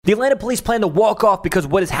The Atlanta police plan to walk off because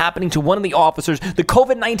of what is happening to one of the officers. The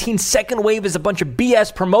COVID-19 second wave is a bunch of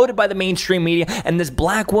BS promoted by the mainstream media, and this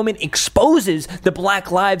black woman exposes the Black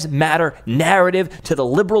Lives Matter narrative to the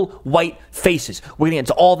liberal white faces. We're going to get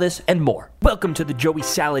into all this and more. Welcome to the Joey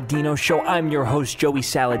Saladino Show. I'm your host, Joey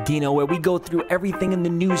Saladino, where we go through everything in the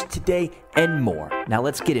news today and more. Now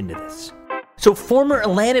let's get into this. So former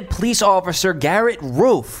Atlanta police officer Garrett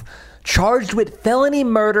Roof charged with felony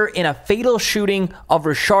murder in a fatal shooting of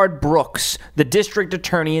Rayshard Brooks, the district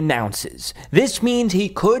attorney announces. This means he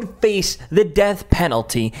could face the death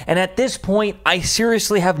penalty, and at this point, I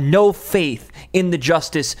seriously have no faith in the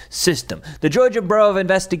justice system. The Georgia Bureau of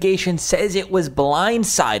Investigation says it was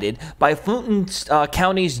blindsided by Fulton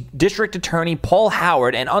County's district attorney Paul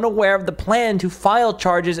Howard and unaware of the plan to file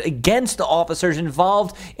charges against the officers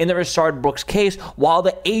involved in the Rayshard Brooks case while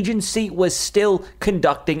the agency was still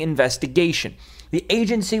conducting investigation. The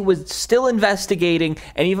agency was still investigating,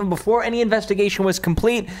 and even before any investigation was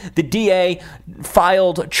complete, the DA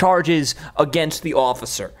filed charges against the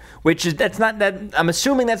officer, I'm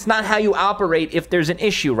assuming that's not how you operate if there's an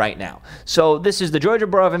issue right now. So this is the Georgia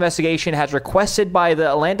Bureau of Investigation has requested by the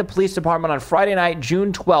Atlanta Police Department on Friday night,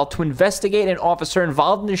 June 12th, to investigate an officer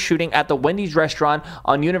involved in the shooting at the Wendy's restaurant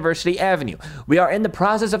on University Avenue. We are in the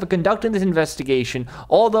process of conducting this investigation,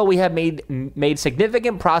 although we have made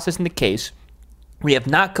significant progress in the case. We have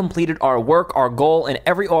not completed our work. Our goal in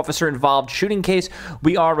every officer involved shooting case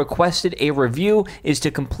we are requested a review is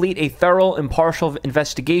to complete a thorough, impartial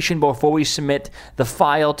investigation before we submit the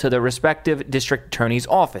file to the respective district attorney's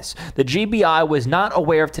office. The GBI was not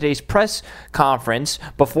aware of today's press conference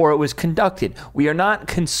before it was conducted. We are not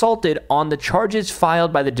consulted on the charges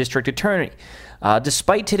filed by the district attorney.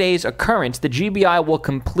 Despite today's occurrence, the GBI will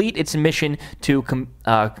complete its mission to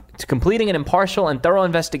completing an impartial and thorough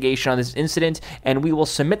investigation on this incident, and we will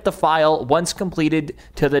submit the file once completed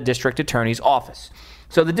to the district attorney's office.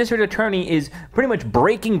 So the district attorney is pretty much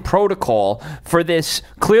breaking protocol for this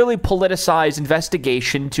clearly politicized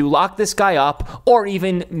investigation to lock this guy up or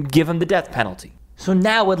even give him the death penalty. So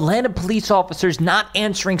now Atlanta police officers not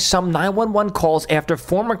answering some 911 calls after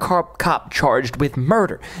former cop charged with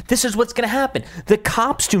murder. This is what's going to happen. The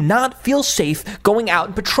cops do not feel safe going out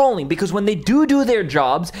and patrolling because when they do their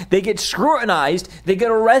jobs, they get scrutinized, they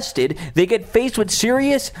get arrested, they get faced with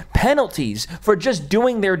serious penalties for just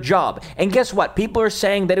doing their job. And guess what? People are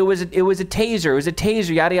saying that it was a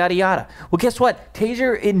taser, yada, yada, yada. Well, guess what?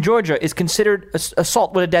 Taser in Georgia is considered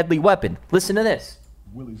assault with a deadly weapon. Listen to this.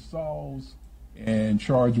 Willie Sauls and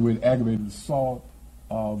charged with aggravated assault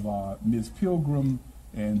of Ms. Pilgrim,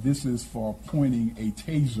 and this is for pointing a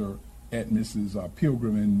taser at Mrs.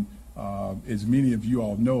 Pilgrim. And as many of you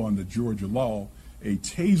all know, under Georgia law, a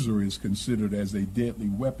taser is considered as a deadly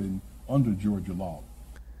weapon under Georgia law.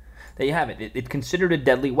 There you have it. It's considered a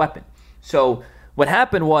deadly weapon. So what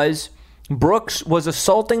happened was Brooks was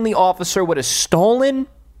assaulting the officer with a stolen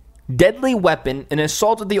deadly weapon and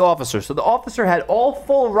assaulted the officer. So the officer had all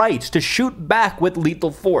full rights to shoot back with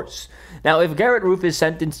lethal force. Now, if Garrett Roof is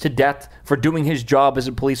sentenced to death for doing his job as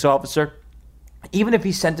a police officer, even if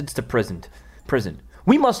he's sentenced to prison,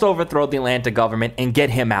 we must overthrow the Atlanta government and get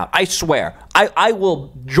him out. I swear. I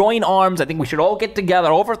will join arms. I think we should all get together,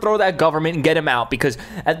 overthrow that government, and get him out. Because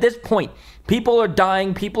at this point, people are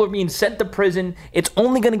dying. People are being sent to prison. It's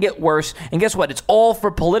only going to get worse. And guess what? It's all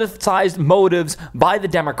for politicized motives by the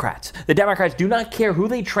Democrats. The Democrats do not care who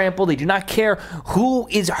they trample. They do not care who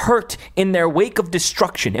is hurt in their wake of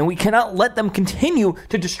destruction. And we cannot let them continue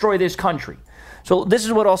to destroy this country. So this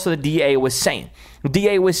is what also the DA was saying. The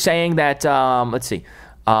DA was saying that,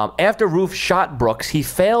 after Roof shot Brooks, he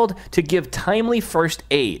failed to give timely first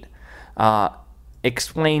aid.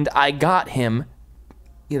 Explained, I got him.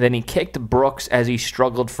 Then he kicked Brooks as he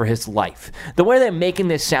struggled for his life. The way they're making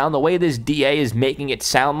this sound, the way this DA is making it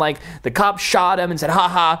sound like the cop shot him and said,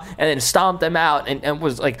 ha, and then stomped him out and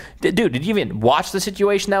was like, dude, did you even watch the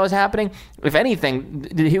situation that was happening? If anything,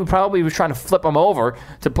 he probably was trying to flip him over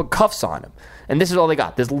to put cuffs on him. And this is all they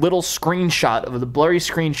got, this little screenshot of the blurry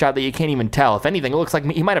screenshot that you can't even tell. If anything, it looks like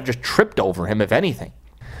he might have just tripped over him, if anything.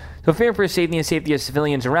 So fearing for his safety and safety of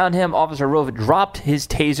civilians around him, Officer Roof dropped his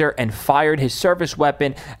taser and fired his service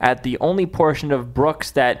weapon at the only portion of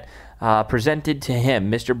Brooks that presented to him.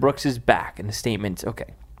 Mr. Brooks is back. And the statement,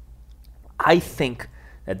 okay. I think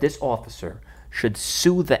that this officer should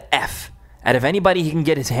sue the F out of anybody he can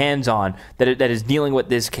get his hands on that is dealing with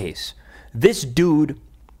this case. This dude,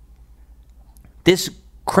 this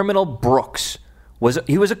criminal Brooks,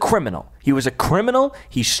 he was a criminal. He was a criminal.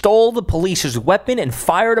 He stole the police's weapon and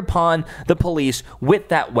fired upon the police with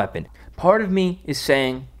that weapon. Part of me is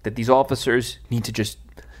saying that these officers need to just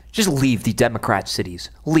Just leave the Democrat cities.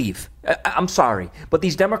 Leave. I'm sorry, but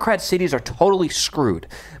these Democrat cities are totally screwed.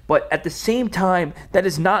 But at the same time, that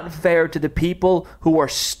is not fair to the people who are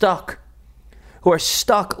stuck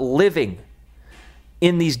living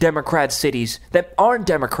in these Democrat cities that aren't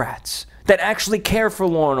Democrats, that actually care for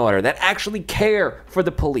law and order, that actually care for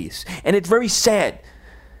the police. And it's very sad.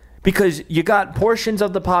 Because you got portions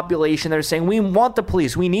of the population that are saying, we want the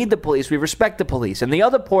police, we need the police, we respect the police. And the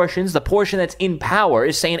other portions, the portion that's in power,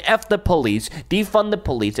 is saying, F the police, defund the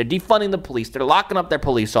police, they're defunding the police, they're locking up their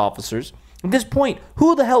police officers. At this point,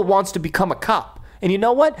 who the hell wants to become a cop? And you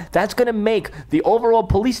know what? That's going to make the overall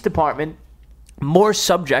police department more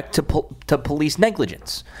subject to police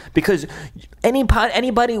negligence, because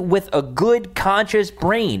anybody with a good conscious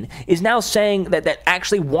brain is now saying that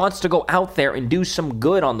actually wants to go out there and do some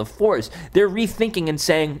good on the force. They're rethinking and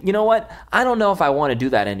saying, you know what, I don't know if I want to do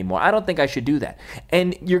that anymore. I don't think I should do that.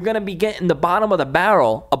 And you're going to be getting the bottom of the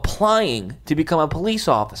barrel applying to become a police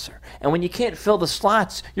officer. And when you can't fill the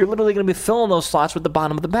slots, you're literally going to be filling those slots with the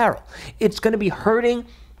bottom of the barrel. It's going to be hurting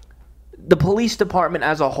the police department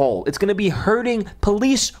as a whole. It's going to be hurting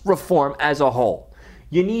police reform as a whole.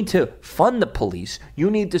 You need to fund the police.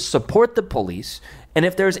 You need to support the police. And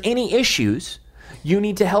if there's any issues, you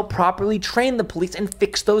need to help properly train the police and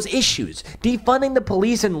fix those issues. Defunding the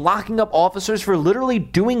police and locking up officers for literally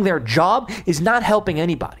doing their job is not helping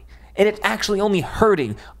anybody. And it's actually only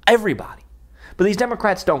hurting everybody. But these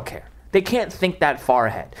Democrats don't care. They can't think that far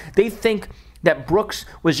ahead. They think that Brooks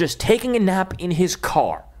was just taking a nap in his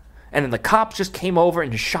car, and then the cops just came over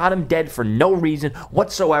and just shot him dead for no reason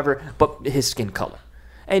whatsoever but his skin color.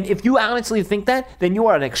 And if you honestly think that, then you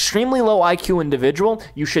are an extremely low IQ individual.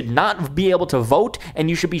 You should not be able to vote, and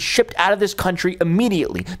you should be shipped out of this country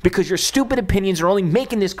immediately, because your stupid opinions are only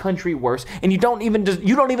making this country worse, and you don't even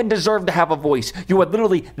deserve to have a voice. You are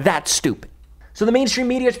literally that stupid. So the mainstream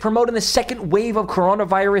media is promoting the second wave of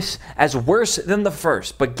coronavirus as worse than the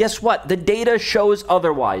first. But guess what? The data shows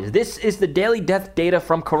otherwise. This is the daily death data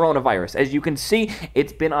from coronavirus. As you can see,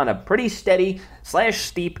 it's been on a pretty steady /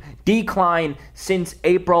 steep decline since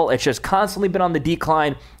April. It's just constantly been on the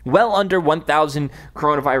decline, well under 1,000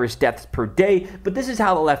 coronavirus deaths per day. But this is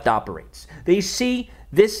how the left operates. They see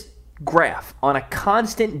this graph on a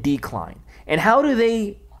constant decline. And how do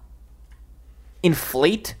they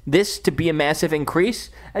inflate this to be a massive increase?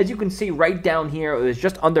 As you can see right down here, it was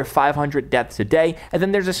just under 500 deaths a day, and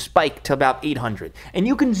then there's a spike to about 800. And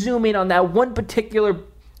you can zoom in on that one particular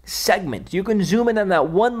segment. You can zoom in on that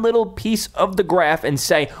one little piece of the graph and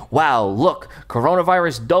say, wow, look,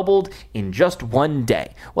 coronavirus doubled in just one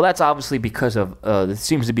day. Well, that's obviously because of, there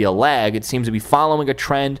seems to be a lag. It seems to be following a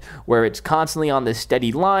trend where it's constantly on this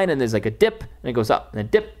steady line, and there's like a dip, and it goes up, and a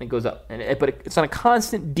dip, and it goes up. But it's on a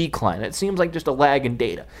constant decline. It seems like just a lag in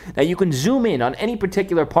data. Now, you can zoom in on any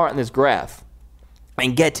particular part in this graph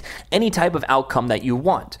and get any type of outcome that you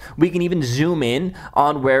want. We can even zoom in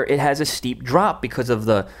on where it has a steep drop because of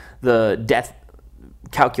the death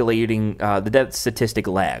calculating, the death statistic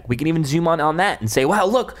lag. We can even zoom on that and say, wow,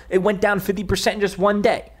 look, it went down 50% in just one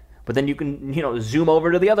day. But then you can, zoom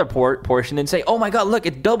over to the other portion and say, oh my God, look,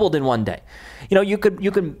 it doubled in one day.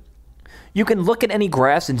 You can look at any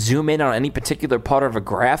graphs and zoom in on any particular part of a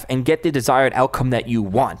graph and get the desired outcome that you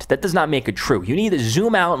want. That does not make it true. You need to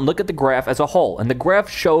zoom out and look at the graph as a whole. And the graph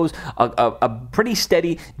shows a pretty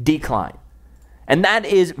steady decline. And that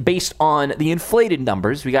is based on the inflated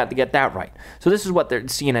numbers. We got to get that right. So this is what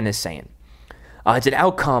CNN is saying. It's an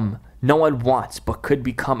outcome no one wants, but could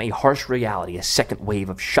become a harsh reality, a second wave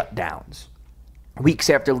of shutdowns. Weeks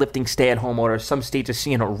after lifting stay-at-home orders, some states are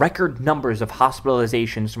seeing record numbers of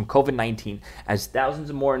hospitalizations from COVID-19 as thousands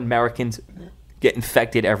of more Americans get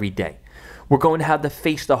infected every day. We're going to have to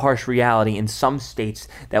face the harsh reality in some states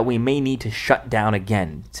that we may need to shut down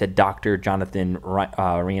again, said Dr. Jonathan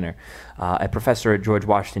Reiner, a professor at George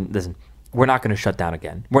Washington. Listen, we're not going to shut down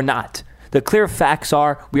again. We're not. The clear facts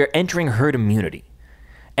are we are entering herd immunity.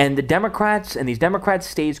 And the Democrats and these Democrat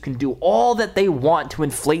states can do all that they want to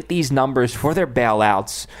inflate these numbers for their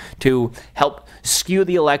bailouts, to help skew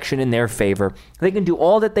the election in their favor. They can do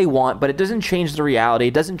all that they want, but it doesn't change the reality.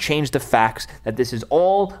 It doesn't change the facts that this is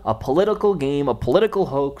all a political game, a political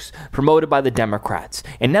hoax promoted by the Democrats.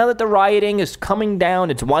 And now that the rioting is coming down,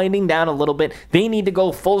 it's winding down a little bit, they need to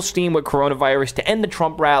go full steam with coronavirus to end the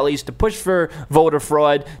Trump rallies, to push for voter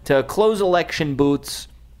fraud, to close election booths,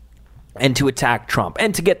 and to attack Trump,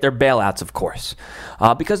 and to get their bailouts, of course.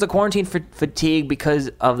 Because of quarantine fatigue,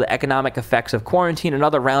 because of the economic effects of quarantine,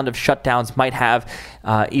 another round of shutdowns might have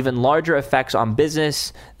even larger effects on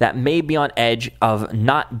business that may be on edge of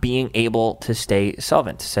not being able to stay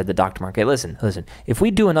solvent, said the Dr. Mark. Hey, listen, if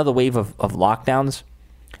we do another wave of lockdowns,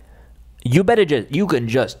 you can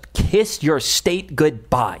just kiss your state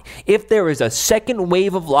goodbye. If there is a second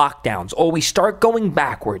wave of lockdowns or we start going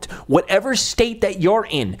backwards, whatever state that you're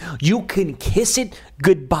in, you can kiss it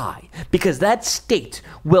goodbye because that state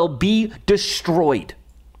will be destroyed.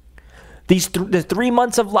 The 3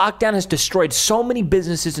 months of lockdown has destroyed so many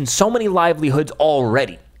businesses and so many livelihoods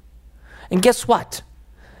already. And guess what?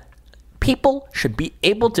 People should be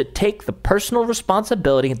able to take the personal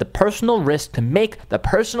responsibility and the personal risk to make the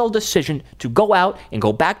personal decision to go out and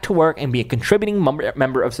go back to work and be a contributing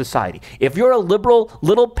member of society. If you're a liberal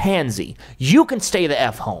little pansy, you can stay the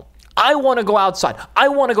F home. I want to go outside. I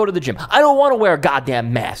want to go to the gym. I don't want to wear a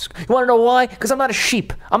goddamn mask. You want to know why? Because I'm not a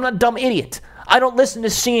sheep. I'm not a dumb idiot. I don't listen to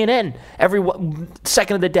CNN every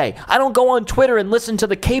second of the day. I don't go on Twitter and listen to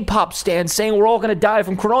the K-pop stands saying we're all going to die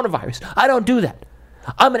from coronavirus. I don't do that.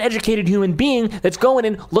 I'm an educated human being that's going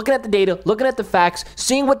in, looking at the data, looking at the facts,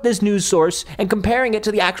 seeing what this news source, and comparing it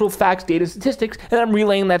to the actual facts, data, statistics, and I'm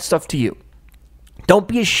relaying that stuff to you. Don't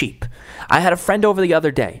be a sheep. I had a friend over the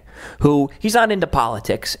other day who, he's not into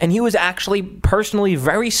politics, and he was actually personally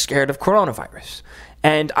very scared of coronavirus.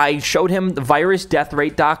 And I showed him the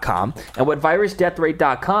virusdeathrate.com. And what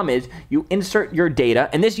virusdeathrate.com is, you insert your data,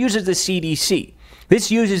 and this uses the CDC. This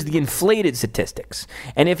uses the inflated statistics.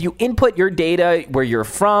 And if you input your data, where you're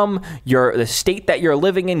from, the state that you're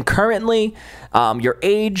living in currently, your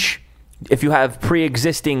age, if you have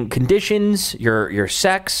pre-existing conditions, your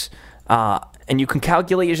sex, and you can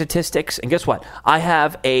calculate your statistics. And guess what? I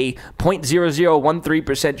have a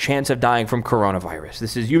 0.0013% chance of dying from coronavirus.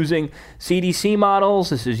 This is using CDC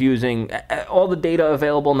models. This is using all the data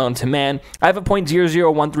available known to man. I have a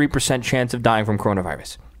 0.0013% chance of dying from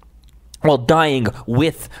coronavirus. Well, dying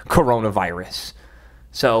with coronavirus.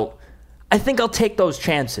 So I think I'll take those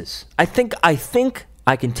chances. I think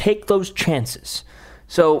I can take those chances.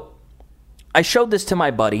 So I showed this to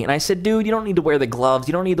my buddy, and I said, dude, you don't need to wear the gloves.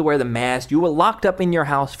 You don't need to wear the mask. You were locked up in your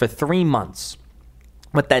house for 3 months.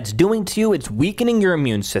 What that's doing to you, it's weakening your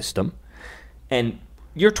immune system. And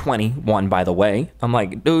you're 21, by the way. I'm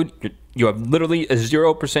like, dude, you have literally a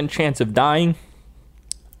 0% chance of dying.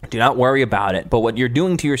 Do not worry about it. But what you're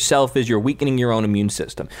doing to yourself is you're weakening your own immune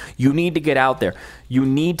system. You need to get out there. You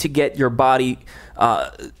need to get your body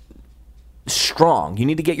strong. You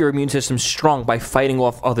need to get your immune system strong by fighting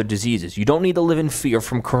off other diseases. You don't need to live in fear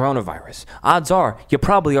from coronavirus. Odds are you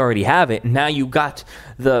probably already have it. And now you got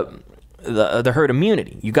the herd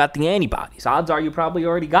immunity. You got the antibodies. Odds are you probably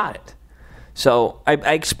already got it. So I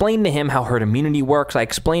explained to him how herd immunity works. I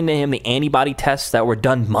explained to him the antibody tests that were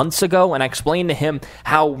done months ago, and I explained to him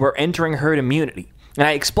how we're entering herd immunity. And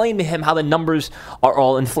I explained to him how the numbers are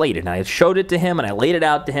all inflated. And I showed it to him, and I laid it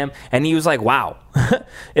out to him, and he was like, wow.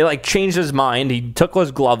 It changed his mind. He took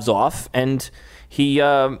his gloves off, and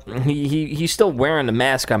he's still wearing the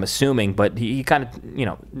mask, I'm assuming, but he kind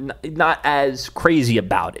of, not as crazy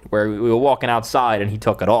about it, where we were walking outside and he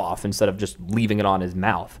took it off instead of just leaving it on his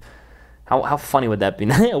mouth. How funny would that be?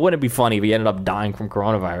 It wouldn't be funny if he ended up dying from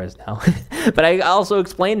coronavirus now. But I also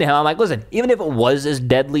explained to him, I'm like, listen, even if it was this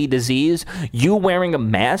deadly disease, you wearing a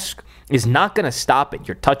mask is not going to stop it.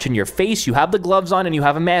 You're touching your face, you have the gloves on, and you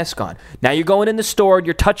have a mask on. Now you're going in the store,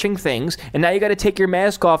 you're touching things, and now you got to take your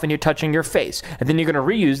mask off and you're touching your face. And then you're going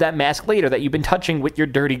to reuse that mask later that you've been touching with your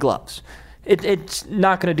dirty gloves. It's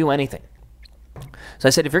not going to do anything. So I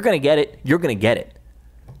said, if you're going to get it, you're going to get it.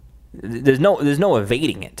 There's no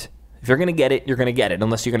evading it. If you're going to get it, you're going to get it,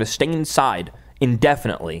 unless you're going to stay inside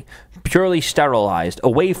indefinitely, purely sterilized,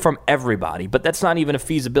 away from everybody. But that's not even a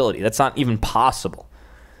feasibility. That's not even possible.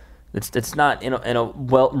 It's not in a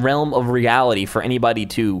realm of reality for anybody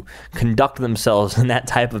to conduct themselves in that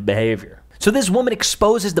type of behavior. So this woman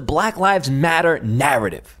exposes the Black Lives Matter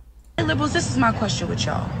narrative. Hey, liberals, this is my question with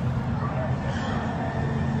y'all.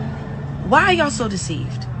 Why are y'all so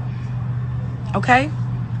deceived? Okay?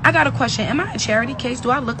 I got a question. Am I a charity case? Do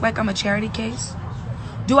I look like I'm a charity case?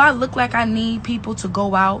 Do I look like I need people to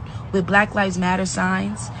go out with Black Lives Matter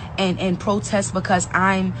signs and protest because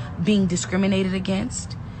I'm being discriminated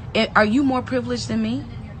against? Are you more privileged than me?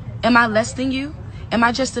 Am I less than you? Am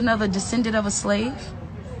I just another descendant of a slave?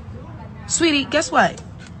 Sweetie, guess what?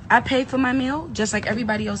 I paid for my meal just like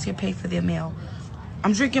everybody else here paid for their meal.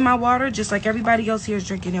 I'm drinking my water just like everybody else here is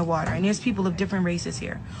drinking their water. And there's people of different races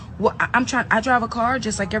here. Well, I drive a car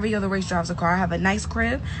just like every other race drives a car. I have a nice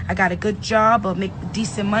crib. I got a good job. I make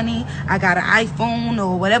decent money. I got an iPhone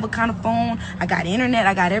or whatever kind of phone. I got internet.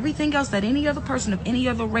 I got everything else that any other person of any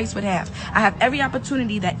other race would have. I have every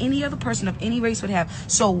opportunity that any other person of any race would have.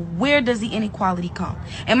 So where does the inequality come?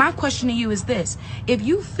 And my question to you is this. If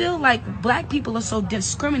you feel like black people are so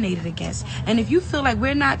discriminated against, and if you feel like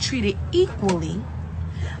we're not treated equally,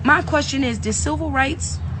 My question is, did civil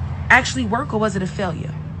rights actually work, or was it a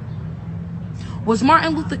failure? Was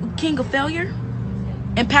Martin Luther King a failure?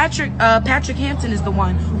 And Patrick Hampton is the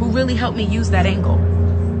one who really helped me use that angle.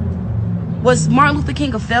 Was Martin Luther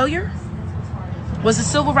King a failure? Was the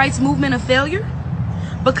civil rights movement a failure?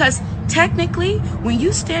 Because technically, when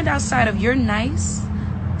you stand outside of your nice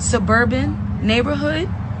suburban neighborhood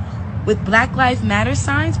with Black Lives Matter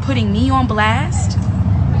signs putting me on blast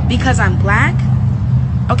because I'm black,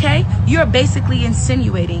 okay, you're basically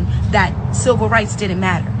insinuating that civil rights didn't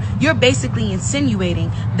matter. You're basically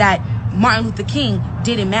insinuating that Martin Luther King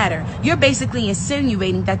didn't matter. You're basically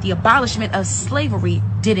insinuating that the abolishment of slavery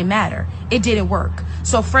didn't matter. It didn't work.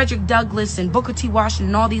 So Frederick Douglass and Booker T. Washington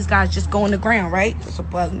and all these guys just go on the ground, right? It's a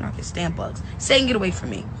bug, I can stand bugs. Satan, get away from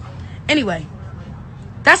me. Anyway,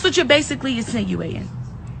 that's what you're basically insinuating.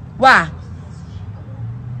 Why?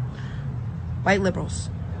 White liberals,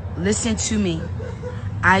 listen to me.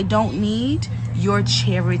 I don't need your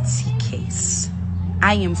charity case.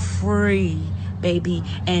 I am free, baby.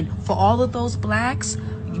 And for all of those black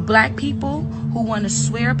people who want to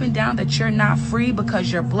swear up and down that you're not free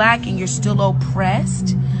because you're black and you're still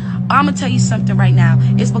oppressed, I'm going to tell you something right now.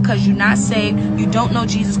 It's because you're not saved, you don't know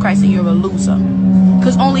Jesus Christ, and you're a loser.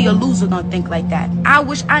 Because only a loser don't think like that. I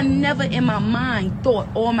wish I never in my mind thought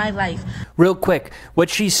all my life. Real quick, what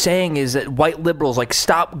she's saying is that white liberals, like,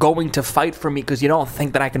 stop going to fight for me because you don't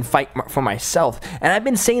think that I can fight for myself. And I've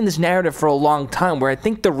been saying this narrative for a long time, where I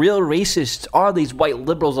think the real racists are these white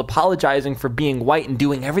liberals apologizing for being white and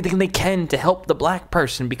doing everything they can to help the black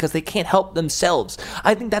person because they can't help themselves.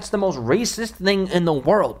 I think that's the most racist thing in the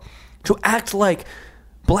world, to act like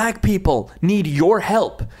black people need your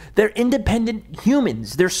help. They're independent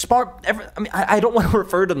humans. They're smart. I don't want to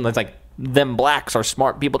refer to them as like them blacks are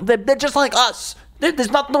smart people. They're just like us. There's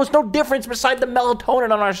no difference beside the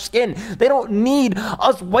melatonin on our skin. They don't need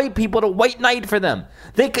us white people to white knight for them.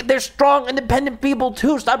 They're strong, independent people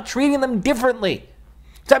too. Stop treating them differently.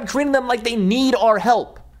 Stop treating them like they need our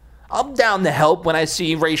help. I'm down to help when I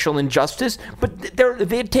see racial injustice, but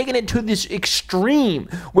they've taken it to this extreme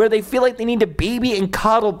where they feel like they need to baby and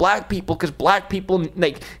coddle black people because black people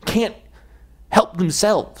can't help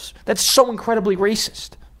themselves. That's so incredibly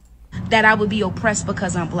racist. That I would be oppressed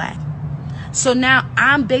because I'm black. So now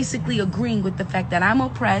I'm basically agreeing with the fact that I'm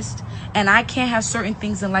oppressed and I can't have certain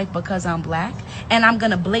things in life because I'm black, and I'm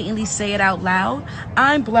gonna blatantly say it out loud.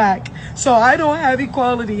 I'm black, so I don't have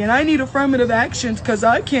equality and I need affirmative actions because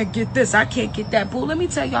I can't get this, I can't get that. Boo, let me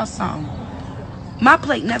tell y'all something. My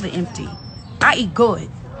plate never empty. I eat good.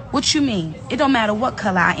 What you mean? It don't matter what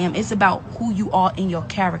color I am. It's about who you are in your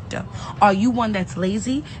character. Are you one that's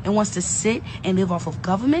lazy and wants to sit and live off of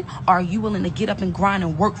government? Or are you willing to get up and grind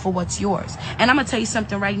and work for what's yours? And I'm going to tell you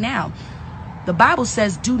something right now. The Bible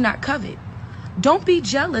says do not covet. Don't be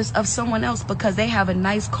jealous of someone else because they have a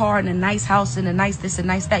nice car and a nice house and a nice this and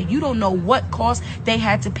nice that. You don't know what cost they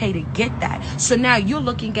had to pay to get that. So now you're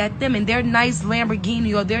looking at them and their nice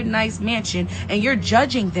Lamborghini or their nice mansion, and you're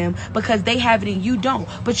judging them because they have it and you don't.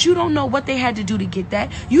 But you don't know what they had to do to get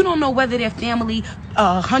that. You don't know whether their family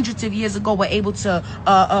hundreds of years ago were able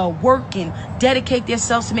to work and dedicate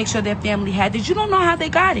themselves to make sure their family had this. You don't know how they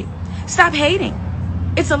got it. Stop hating.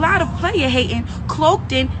 It's a lot of player hating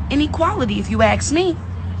cloaked in inequality, if you ask me.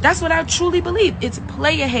 That's what I truly believe. It's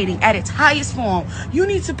player hating at its highest form. You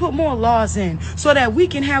need to put more laws in so that we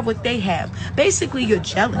can have what they have. Basically, you're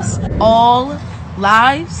jealous. All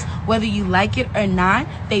lives, whether you like it or not,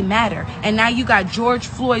 they matter. And now you got George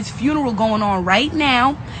Floyd's funeral going on right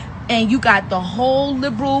now, and you got the whole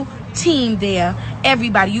liberal team there.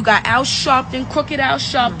 Everybody. You got Al Sharpton, Crooked Al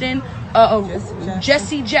Sharpton,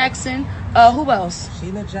 Jesse Jackson. Who else?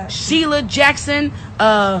 Sheila Jackson.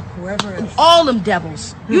 Whoever else. All them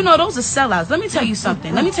devils. You know, those are sellouts. Let me tell you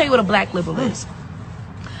something. Let me tell you what a black liberal is.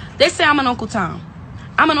 They say I'm an Uncle Tom.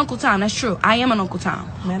 I'm an Uncle Tom. That's true. I am an Uncle Tom.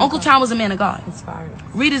 Uncle Tom was a man of God. Inspired.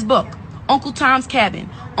 Read his book, Uncle Tom's Cabin.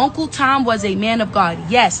 Uncle Tom was a man of God.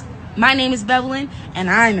 Yes, my name is Bevelyn, and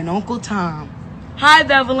I'm an Uncle Tom. Hi,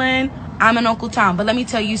 Bevelyn. I'm an Uncle Tom. But let me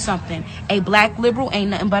tell you something. A black liberal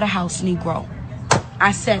ain't nothing but a house Negro.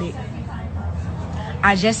 I said it.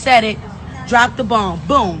 I just said it. Drop the bomb.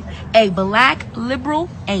 Boom. A black liberal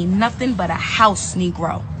ain't nothing but a house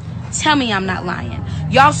Negro. Tell me I'm not lying.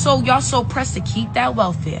 Y'all so pressed to keep that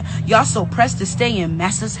welfare. Y'all so pressed to stay in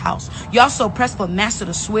Master's house. Y'all so pressed for Master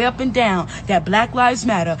to swear up and down that Black Lives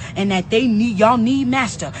Matter and that y'all need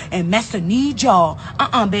Master and Master need y'all.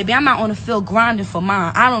 Baby, I'm out on the field grinding for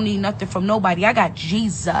mine. I don't need nothing from nobody. I got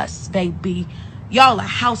Jesus, baby. Y'all are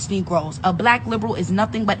house Negroes. A black liberal is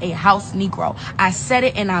nothing but a house Negro. I said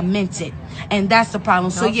it and I meant it. And that's the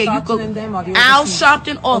problem. So yeah, you go Al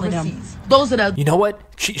Sharpton, all of them. Those are the... You know what?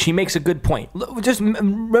 She makes a good point. Just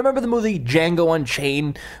remember the movie Django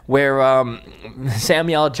Unchained, where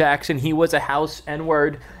Samuel L. Jackson, he was a house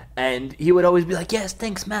N-word, and he would always be like, yes,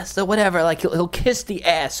 thanks, master, whatever. Like, he'll kiss the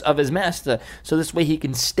ass of his master, so this way he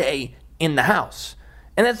can stay in the house.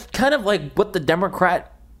 And that's kind of like what the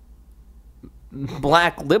Democrat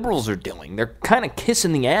black liberals are doing. They're kind of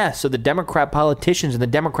kissing the ass of the Democrat politicians and the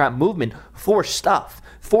Democrat movement for stuff,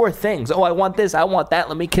 for things. Oh, I want this, I want that.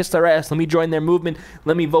 Let me kiss their ass. Let me join their movement.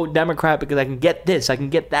 Let me vote Democrat because I can get this, I can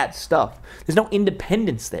get that stuff. There's no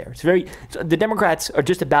independence there. The Democrats are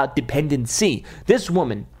just about dependency. This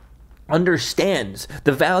woman understands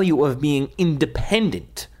the value of being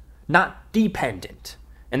independent, not dependent.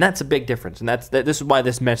 And that's a big difference. And this is why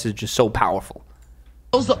this message is so powerful.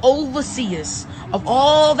 Those are overseers of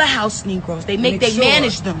all the house Negroes. They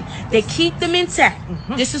manage them. They keep them intact.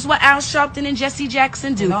 This is what Al Sharpton and Jesse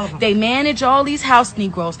Jackson do. They manage all these house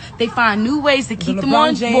Negroes. They find new ways to keep them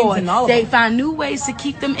on board. They find new ways to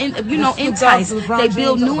keep them enticed. They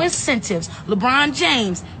build new incentives. LeBron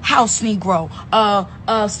James, house Negro.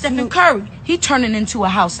 Stephen Curry, he turning into a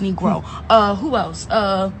house Negro. Who else?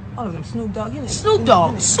 All of them, Snoop Dogg. Snoop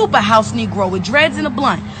Dogg, super house Negro with dreads and a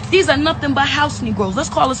blunt. These are nothing but house Negroes. Let's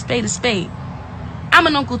call a spade a spade. I'm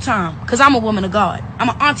an Uncle Tom, because I'm a woman of God. I'm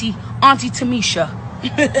an Auntie Tamisha,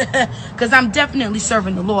 because I'm definitely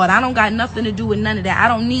serving the Lord. I don't got nothing to do with none of that. I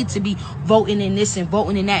don't need to be voting in this and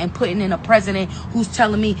voting in that and putting in a president who's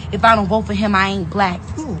telling me if I don't vote for him, I ain't black.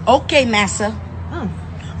 Okay, massa.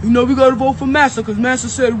 You know, we gotta vote for Massa, because Massa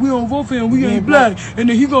said if we don't vote for him, we ain't black. And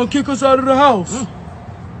then he gonna kick us out of the house.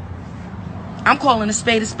 I'm calling a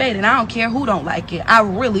spade, and I don't care who don't like it. I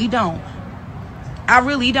really don't.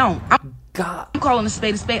 I'm calling a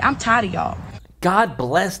spade. I'm tired of y'all. God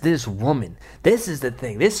bless this woman. This is the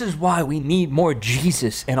thing. This is why we need more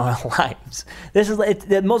Jesus in our lives. This is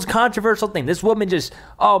the most controversial thing. This woman just,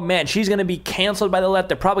 oh man, she's going to be canceled by the left.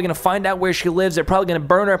 They're probably going to find out where she lives. They're probably going to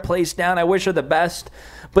burn her place down. I wish her the best.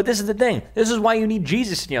 But this is the thing. This is why you need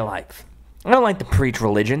Jesus in your life. I don't like to preach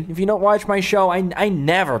religion. If you don't watch my show, I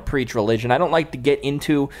never preach religion. I don't like to get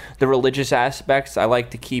into the religious aspects. I like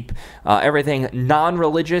to keep everything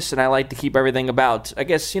non-religious, and I like to keep everything about, I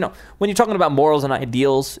guess, when you're talking about morals and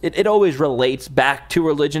ideals, it always relates back to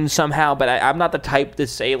religion somehow, but I'm not the type to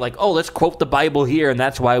say, like, oh, let's quote the Bible here, and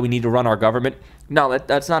that's why we need to run our government. No,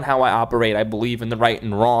 that's not how I operate. I believe in the right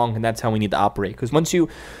and wrong, and that's how we need to operate. Because once you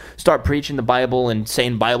start preaching the Bible and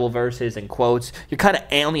saying Bible verses and quotes, you're kind of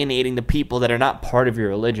alienating the people that are not part of your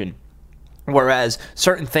religion. Whereas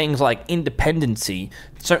certain things like independency,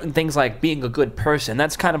 certain things like being a good person,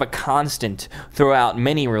 that's kind of a constant throughout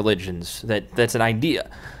many religions. That's an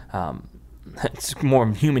idea. It's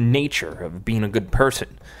more human nature of being a good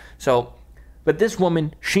person. But this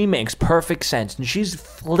woman, she makes perfect sense, and she's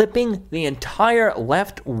flipping the entire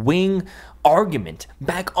left-wing argument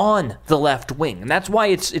back on the left wing. And that's why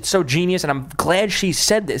it's so genius, and I'm glad she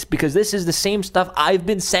said this, because this is the same stuff I've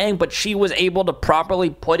been saying, but she was able to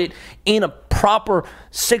properly put it in a proper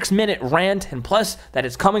 6-minute rant, and plus that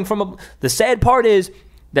it's coming from the sad part is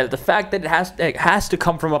that the fact that it has to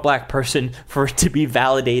come from a black person for it to be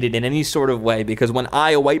validated in any sort of way, because when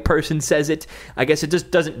a white person says it, I guess it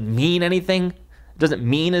just doesn't mean anything. It doesn't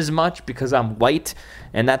mean as much because I'm white,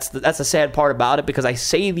 and that's the sad part about it, because I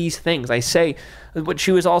say these things. I say what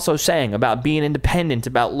she was also saying about being independent,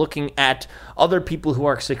 about looking at other people who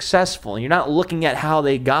are successful, and you're not looking at how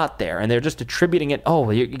they got there, and they're just attributing it, oh,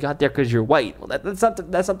 you got there because you're white. Well, that's not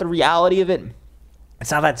the reality of it. It's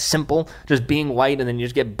not that simple, just being white and then you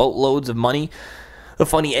just get boatloads of money. The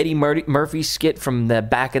funny Eddie Murphy skit from the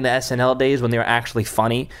back in the SNL days when they were actually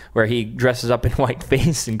funny, where he dresses up in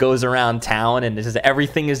whiteface and goes around town and it says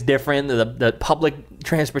everything is different. The public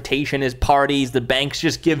transportation is parties. The banks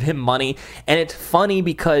just give him money. And it's funny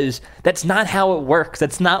because that's not how it works.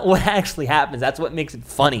 That's not what actually happens. That's what makes it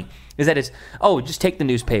funny, is that it's, oh, just take the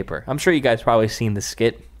newspaper. I'm sure you guys probably seen the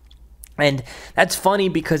skit. And that's funny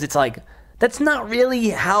because it's like, that's not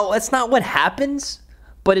what happens,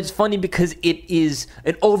 but it's funny because it is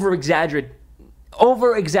an over-exaggeration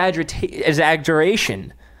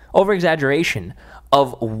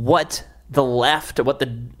of what the left, what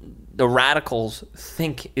the radicals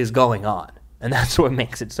think is going on. And that's what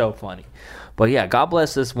makes it so funny. But yeah, God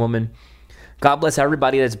bless this woman. God bless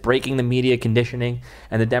everybody that's breaking the media conditioning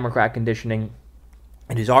and the Democrat conditioning.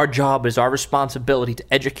 It is our job, it is our responsibility to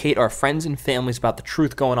educate our friends and families about the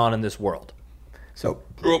truth going on in this world. So,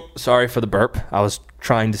 sorry for the burp I was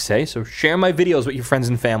trying to say. So share my videos with your friends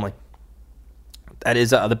and family. that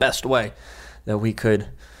is the best way that we could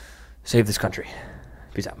save this country.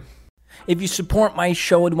 Peace out. If you support my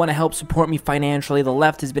show and want to help support me financially, the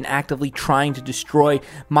left has been actively trying to destroy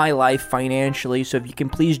my life financially. So if you can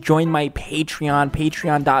please join my Patreon,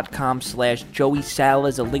 patreon.com/Joey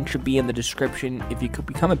Salas. A link should be in the description. If you could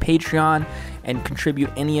become a Patreon and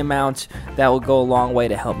contribute any amount, that will go a long way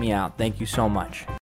to help me out. Thank you so much.